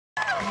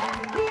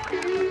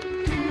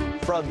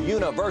from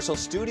Universal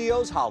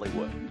Studios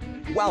Hollywood.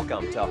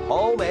 Welcome to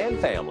Home and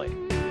Family.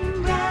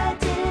 At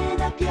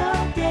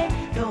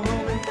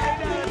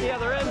the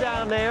other end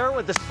down there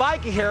with the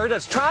spiky hair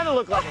that's trying to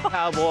look like a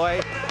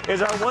cowboy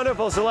is our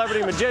wonderful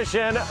celebrity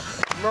magician.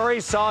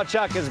 Maurice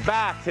Sawchuck is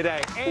back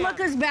today. Look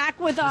who's back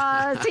with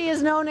us. He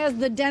is known as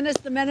the Dennis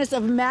the Menace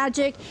of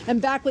magic,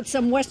 and back with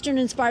some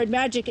Western-inspired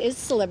magic is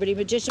celebrity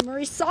magician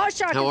Maurice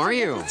Sawchuck. How are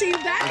you? Good to see you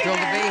back. I'm thrilled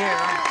to be here.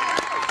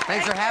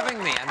 Thanks for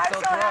having me. I'm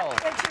so thrilled.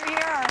 That you're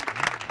here.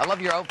 I love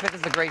your outfit.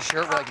 This is a great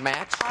shirt. We like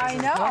match. I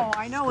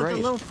know, with the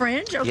little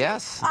fringe. Okay.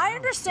 Yes. I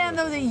understand,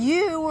 though, that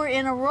you were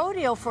in a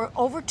rodeo for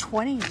over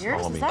 20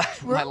 years. Is that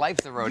true? My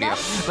life's a rodeo.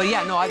 But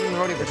yeah, no, I've been in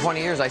rodeo for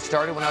 20 years. I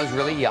started when I was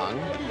really young.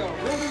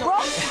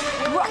 Oh,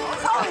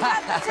 is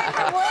that the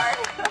secret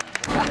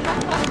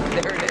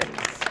word? There it is.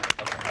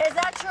 Is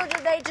that true?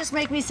 Did they just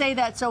make me say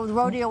that so the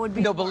rodeo would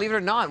be... No, believe it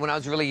or not, when I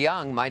was really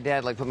young, my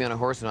dad put me on a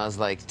horse when I was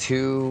like a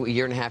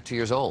year and a half, 2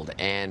 years old.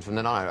 And from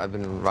then on, I've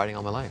been riding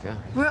all my life, yeah.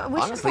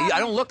 Honestly, I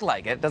don't look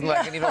like it. It doesn't look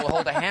like I need to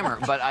hold a hammer.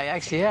 But I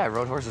actually, I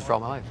rode horses for all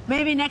my life.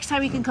 Maybe next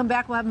time you can come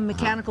back, we'll have a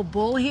mechanical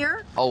bull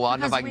here. Oh, well, I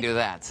don't know if I can do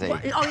that, see. Oh,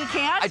 you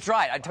can't? I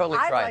tried. I totally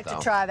tried, I'd like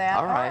to try that.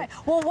 All right.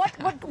 Well,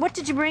 what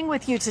did you bring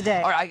with you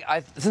today? All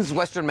right, since it's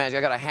Western Magic,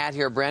 I got a hat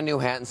here, a brand new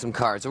hat, and some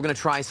cards. So we're going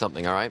to try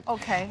something, all right?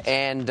 Okay.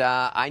 And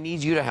I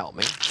need you to help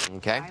me,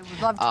 okay? I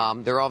would love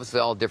to. They're obviously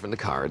all different, the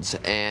cards.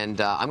 And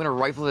I'm going to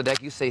rifle the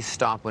deck. You say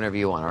stop whenever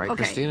you want, all right,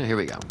 okay. Christina? Here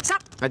we go.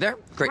 Stop. Right there?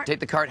 Great. Take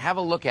the card, have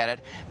a look at it,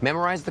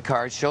 memorize the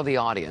card, show the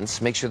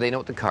audience, make sure they know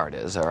what the card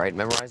is, all right?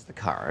 Memorize the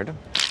card,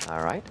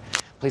 all right?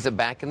 Place it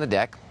back in the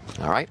deck,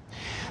 all right?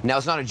 Now,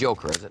 it's not a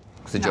joker, is it?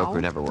 Because the joker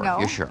would never work. No.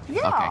 You're sure?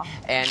 Yeah. Okay.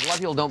 And a lot of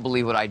people don't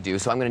believe what I do,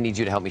 so I'm going to need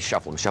you to help me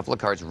shuffle them. Shuffle the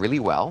cards really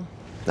well.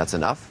 That's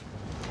enough.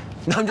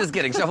 No, I'm just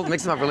kidding. Shuffle,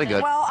 mix them up really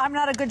good. Well, I'm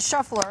not a good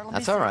shuffler.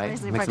 That's all right.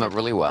 Mix them up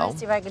really well. Let me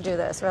see if I can do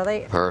this,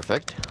 really.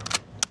 Perfect.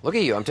 Look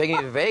at you. I'm taking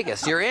you to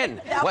Vegas. You're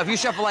in. Well, if you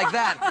shuffle like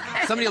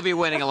that, somebody will be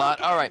winning a lot.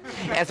 All right.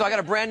 And so I got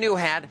a brand new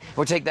hat.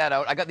 We'll take that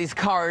out. I got these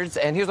cards,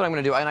 and here's what I'm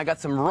going to do. And I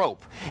got some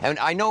rope. And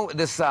I know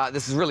this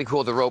is really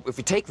cool, the rope. If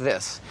you take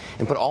this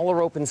and put all the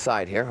rope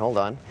inside here, hold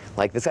on,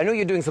 like this. I know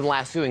you're doing some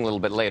lassoing a little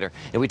bit later.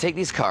 And we take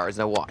these cards.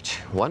 Now watch.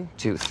 1,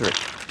 2, 3.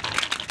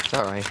 It's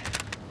all right.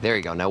 There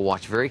you go. Now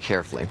watch very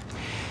carefully.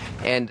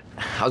 And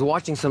I was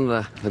watching some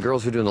of the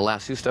girls who are doing the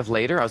lasso stuff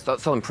later. I saw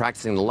them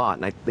practicing a lot,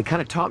 and they kind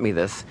of taught me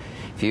this.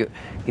 If you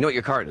know what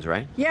your card is,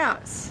 right?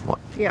 Yes. What?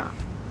 Yeah.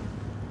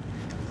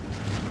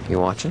 You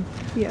watching?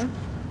 Yeah.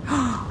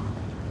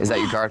 Is that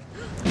your card?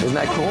 Isn't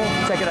that cool?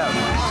 Check it out.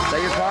 Is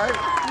that your card?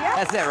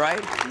 Yes. That's it,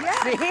 right?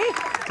 Yes.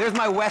 See? There's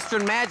my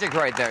Western magic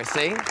right there,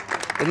 see?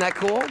 Isn't that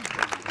cool?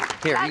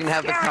 Here, you can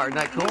have the card.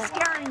 Isn't that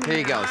cool? Here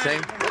you go, see?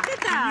 Look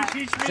at that.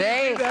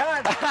 See?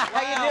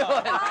 How you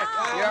doing?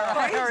 You're all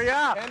right?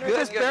 Yeah,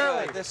 just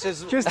barely. This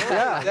is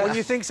When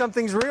you think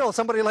something's real,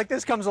 somebody like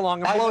this comes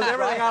along and blows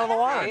everything out of the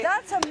water.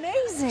 That's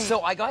amazing.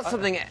 So I got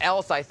something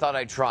else I thought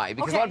I'd try,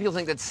 because a lot of people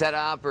think that's set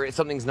up or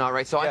something's not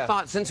right. So I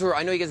thought,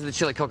 I know you guys did the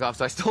chili cook-off,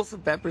 so I stole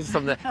some peppers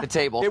from the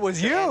table. It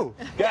was you.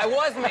 Yeah, it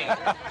was me.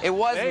 It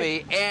was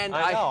me. And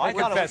I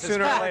thought it was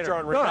sooner or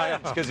later.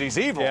 because he's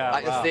evil.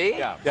 See?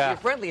 Yeah. You're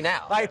friendly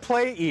now. I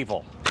play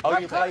evil. Oh,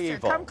 you play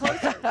evil. Come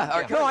closer.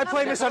 No, I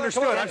play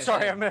misunderstood. I'm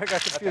sorry, I got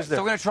confused there.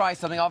 So we're going to try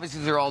something.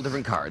 Obviously, they're all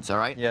different cards, all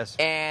right? Yes.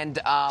 And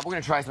we're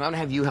going to try something. I'm going to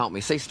have you help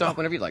me. Say stop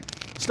whenever you like.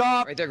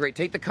 Stop. Right there, great.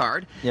 Take the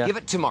card. Yeah. Give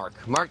it to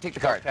Mark. Mark, take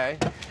the card. Okay.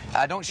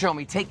 Don't show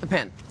me. Take the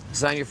pen.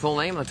 Sign your full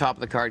name on the top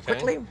of the card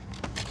quickly.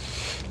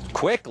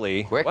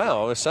 Quickly? Quick.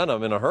 Wow, son,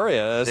 I'm in a hurry.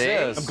 This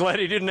is. I'm glad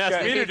he didn't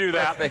ask me to do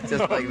that. Perfect,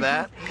 just like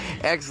that.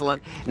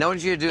 Excellent. Now, what I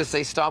want you to do is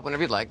say stop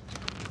whenever you'd like.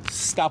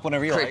 Stop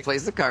whenever you Great, like.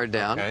 place the card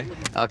down. Okay.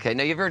 Okay,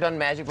 now, you've ever done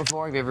magic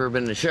before? Have you ever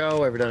been in a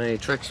show? Ever done any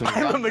tricks?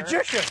 I'm a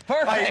magician.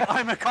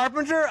 I'm a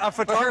carpenter, a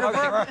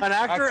photographer, an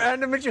actor,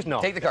 and a magician. No.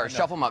 Take the cards,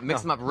 shuffle them up,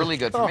 mix them up really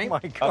good for me. Oh, my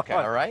God. Okay,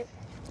 all right?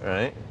 All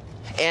right.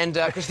 And,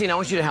 Christina, I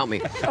want you to help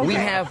me. We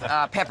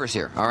have peppers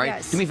here, all right?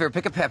 Yes. Do me a favor,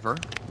 pick a pepper,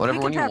 whatever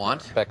Pick a one you pepper.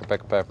 want.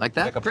 Pepper. Like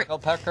that? Pick a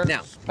pecker.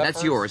 Now,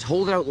 that's yours.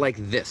 Hold it out like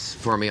this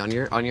for me on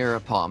your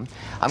palm.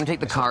 I'm going to take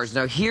the cards.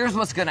 Now, here's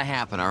what's going to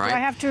happen, all Do I right?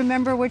 have to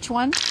remember which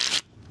one?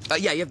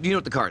 Yeah, you know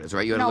what the card is,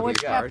 right? You No, gotta look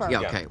which at your card. pepper?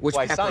 Yeah, okay. Which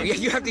Well, I pepper? signed Yeah, it.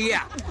 you have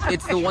to,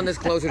 It's the one that's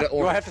closer to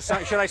orange. Do I have to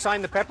sign? Should I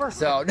sign the pepper?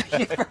 So,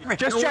 Just we're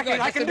checking, good,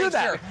 I just can to do make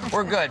that. sure.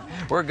 We're good.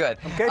 We're good.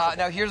 Okay.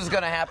 Now, here's what's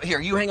going to happen. Here,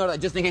 you hang on to that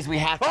just in case we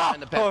have to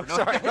sign the pepper. Oh,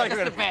 sorry. No, it's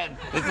just a pen.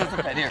 It's just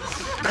a pen. Here.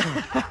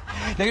 Now,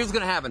 here's what's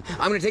going to happen.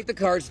 I'm going to take the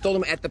cards, throw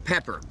them at the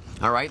pepper.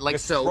 All right? Like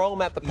Just so. throw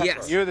 'em at the pepper.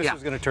 Yes. You knew this yeah.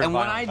 was gonna turn And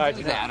when violent. I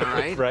do that, all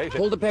right? Right.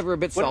 Hold the pepper a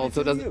bit What did solid it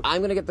so it do to doesn't. you?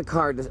 I'm going to get the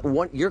card,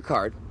 your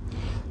card,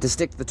 to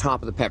stick to the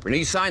top of the pepper. Now,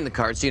 you sign the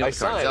cards, so you know I the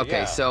cards. signed, Okay,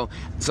 yeah.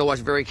 so watch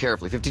very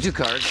carefully. 52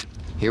 cards.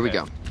 Here we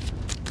go.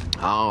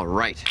 All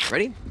right.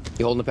 Ready?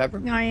 You holding the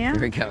pepper? I am.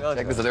 Here we go.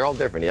 Check this out. They're all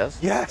different, yes?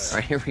 Yes. All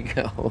right, here we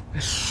go.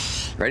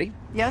 Ready?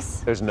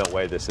 Yes. There's no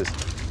way this is.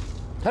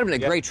 That'd have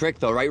been a great trick,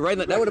 though, right?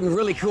 That would have been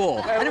really cool.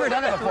 I've never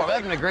done it before. That'd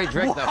have been a great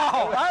trick,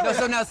 though. No,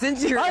 so now,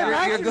 since you're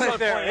good,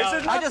 there.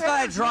 I just thought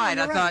I'd try it.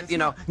 I thought, you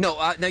know,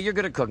 now you're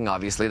good at cooking,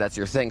 obviously. That's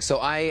your thing. So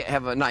I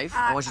have a knife.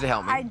 I want you to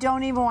help me. I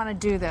don't even want to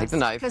do this. Take the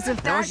knife. Because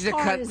if I want you to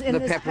cut the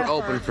pepper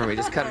open for me.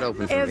 Just cut it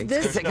open for me.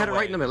 Cut it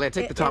right in the middle.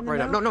 Take the top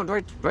right out. No,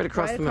 right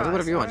across the middle.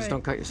 Whatever you want. Just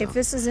don't cut yourself. If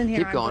this is in here,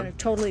 keep I'm going. going to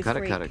totally cut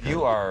freak. it.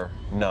 You are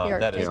no.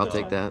 That is. I'll not.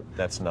 take that.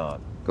 That's not.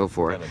 Go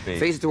for it.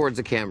 Face towards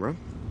the camera.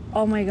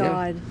 Oh my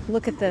God!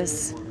 Look at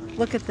this.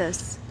 Look at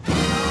this. Is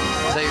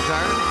that your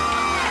card?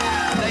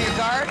 Is that your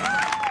card?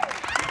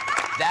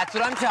 That's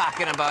what I'm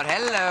talking about.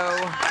 Hello.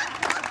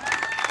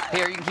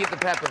 Here, you can keep the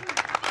pepper.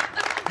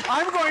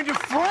 I'm going to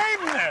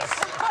frame this.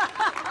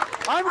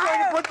 I'm going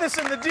to put this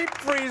in the deep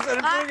freeze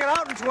and bring it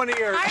out in 20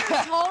 years.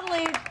 I'm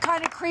totally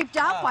kind of creeped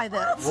out by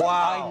this.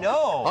 Wow. I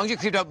know. As long as you're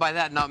creeped out by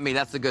that, not me.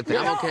 That's the good thing.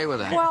 I'm okay with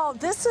that. Well,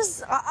 this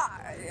is.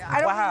 I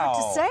don't know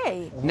what to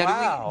say.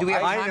 Now, do we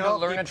have time to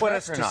learn a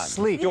trick or not?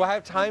 Sleep. Do I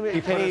have time?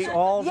 Can he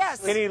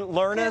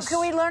learn us?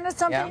 Can we learn us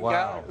something? Yeah.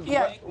 Wow.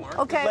 Yeah.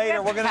 Okay.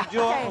 Later, we're gonna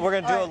do it. We're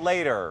gonna do it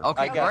later.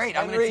 Okay, great.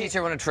 I'm going to teach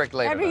everyone a trick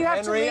later. Henry, you have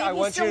to Henry, leave. I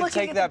want you to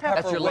take that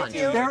pepper That's your with lunch.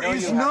 you. There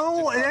is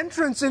no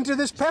entrance into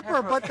this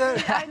pepper, but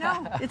the... I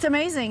know. It's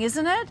amazing,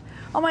 isn't it?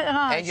 Oh my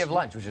gosh. And you have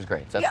lunch, which is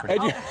great. That's pretty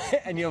cool.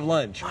 And you have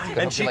lunch.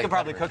 And she like could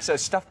probably peppers. cook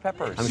stuffed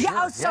peppers.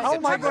 Yeah, How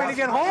am I going to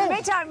get home?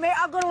 Meantime,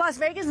 I'll go to Las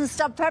Vegas and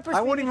stuff peppers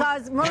I won't even-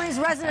 because Murray's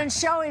resident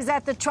show is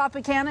at the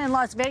Tropicana in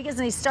Las Vegas,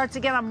 and he starts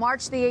again on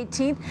March the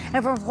 18th.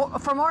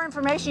 And for more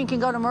information, you can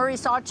go to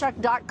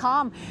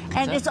murraysawchuck.com.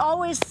 And it's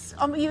always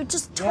you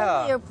just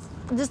totally are.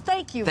 Just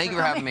thank you. Thank you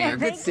for having me here.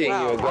 Good Thank seeing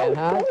you again.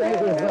 Thank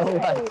you so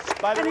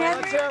much. By the way,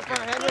 And let's hear it for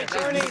Henry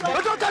Journey.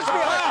 Oh, don't touch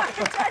me!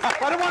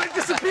 I don't want to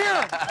disappear!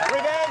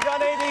 Revenge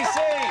on ABC.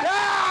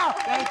 Yeah!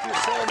 Thank you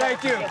so much.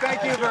 Thank you.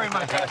 Thank you very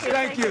much.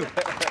 Thank you.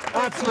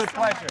 Absolute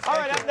pleasure. All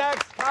right, up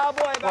next,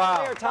 Cowboy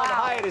back there. Tom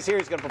Hyatt is here.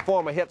 He's going to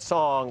perform a hit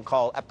song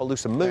called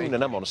Appaloosa Moon,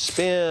 and I'm going to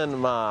spin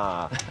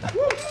my...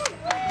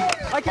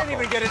 I can't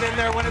even get it in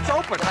there when it's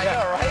open. I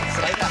know, right?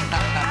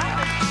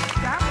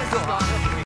 That was